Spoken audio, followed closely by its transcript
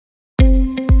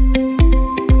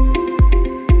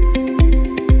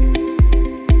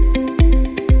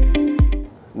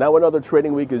Now another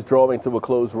trading week is drawing to a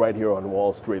close right here on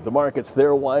Wall Street. The markets,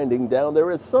 they're winding down.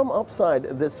 There is some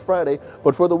upside this Friday,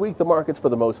 but for the week, the markets for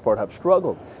the most part have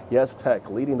struggled. Yes, tech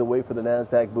leading the way for the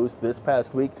Nasdaq boost this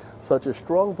past week. Such a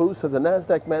strong boost that the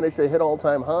Nasdaq managed to hit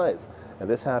all-time highs, and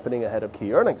this happening ahead of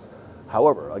key earnings.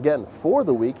 However, again, for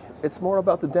the week, it's more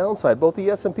about the downside. Both the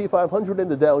S&P 500 and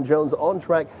the Dow Jones on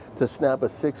track to snap a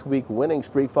 6-week winning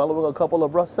streak following a couple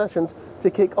of rough sessions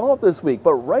to kick off this week.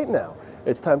 But right now,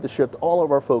 it's time to shift all of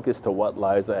our focus to what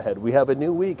lies ahead. We have a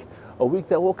new week, a week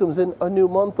that welcomes in a new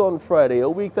month on Friday, a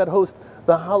week that hosts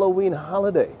the Halloween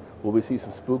holiday. Will we see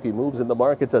some spooky moves in the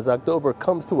markets as October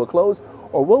comes to a close,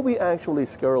 or will we actually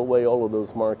scare away all of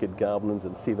those market goblins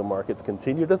and see the markets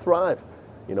continue to thrive?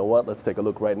 You know what? Let's take a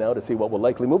look right now to see what will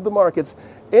likely move the markets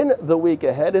in the week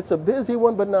ahead. It's a busy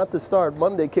one, but not to start.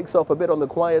 Monday kicks off a bit on the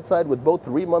quiet side with both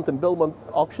three-month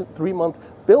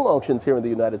bill auctions here in the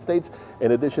United States.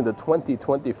 In addition, the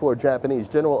 2024 Japanese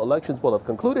general elections will have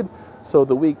concluded, so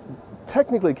the week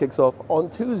technically kicks off on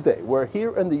Tuesday, where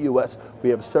here in the U.S. we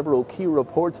have several key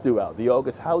reports due out. The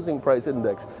August Housing Price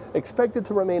Index expected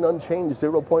to remain unchanged,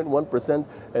 0.1%,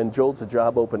 and JOLTS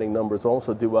job opening numbers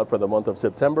also due out for the month of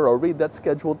September. A read that's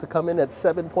scheduled to come in at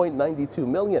 7.92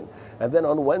 million. And then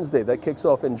on Wednesday, that kicks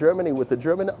off in Germany with the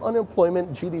German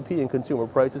unemployment, GDP, and consumer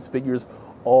prices figures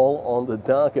all on the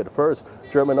docket. First,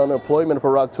 German unemployment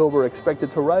for October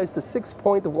expected to rise to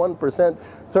 6.1%.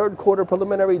 Third quarter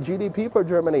preliminary GDP for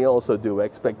Germany also due.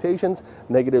 Expectations,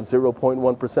 negative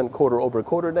 0.1% quarter over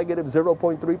quarter, negative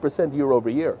 0.3% year over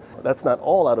year. That's not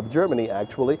all out of Germany,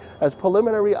 actually, as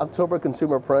preliminary October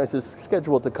consumer prices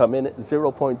scheduled to come in at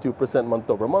 0.2% month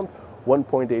over month,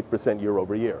 1.8% year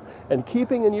over year. And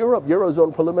keeping in Europe,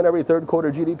 Eurozone preliminary third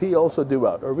quarter GDP also due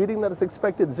out. A reading that is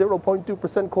expected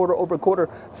 0.2% quarter over quarter,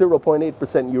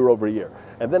 0.8% year over year.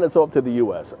 And then it's off to the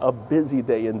U.S. A busy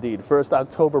day indeed. First,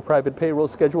 October private payroll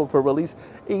scheduled for release.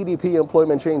 ADP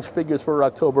employment change figures for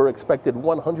October expected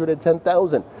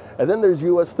 110,000. And then there's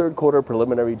U.S. third quarter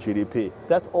preliminary GDP.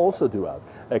 That's also due out.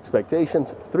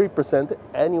 Expectations 3%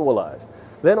 annualized.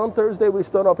 Then on Thursday, we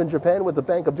start off in Japan with the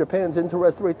Bank of Japan's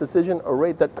interest rate decision, a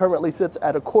rate that currently sits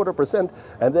at 0.25%.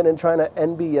 And then in China,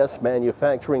 NBS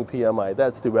manufacturing PMI,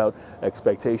 that's due out.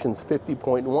 Expectations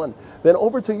 50.1. Then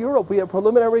over to Europe, we have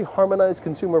preliminary harmonized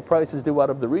consumer prices due out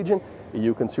of the region.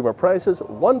 EU consumer prices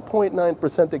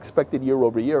 1.9% expected year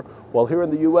over year, while here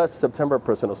in the U.S., September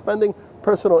personal spending,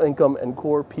 personal income, and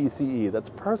core PCE, that's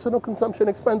personal consumption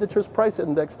expenditures price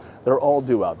index, they're all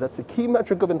due out. That's a key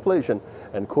metric of inflation,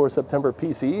 and core September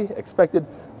PCE expected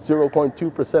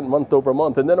 0.2% month over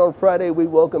month. And then on Friday, we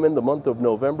welcome in the month of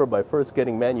November by first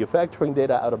getting manufacturing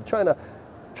data out of China.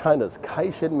 China's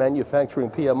Caixin manufacturing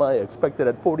PMI expected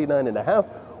at 49.5,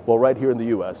 while right here in the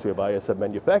U.S., we have ISM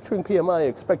manufacturing PMI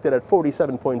expected at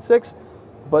 47.6,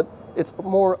 but it's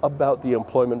more about the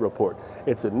employment report.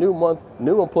 It's a new month,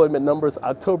 new employment numbers.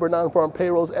 October non-farm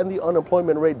payrolls and the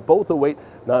unemployment rate both await.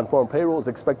 Non-farm payrolls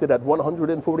expected at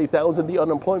 140,000. The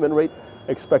unemployment rate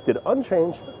expected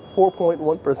unchanged,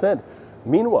 4.1%.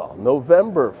 Meanwhile,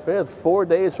 November 5th, 4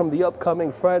 days from the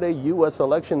upcoming Friday, U.S.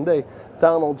 Election Day,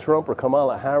 Donald Trump or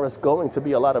Kamala Harris, going to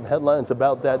be a lot of headlines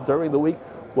about that during the week,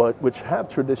 which have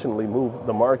traditionally moved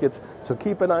the markets. So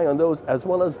keep an eye on those, as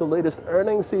well as the latest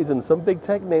earnings season. Some big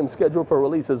tech names scheduled for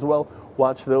release as well.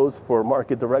 Watch those for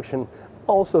market direction.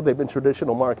 Also, they've been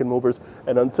traditional market movers.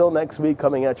 And until next week,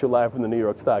 coming at you live from the New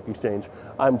York Stock Exchange,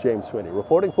 I'm James Sweeney,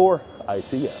 reporting for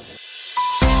ICF.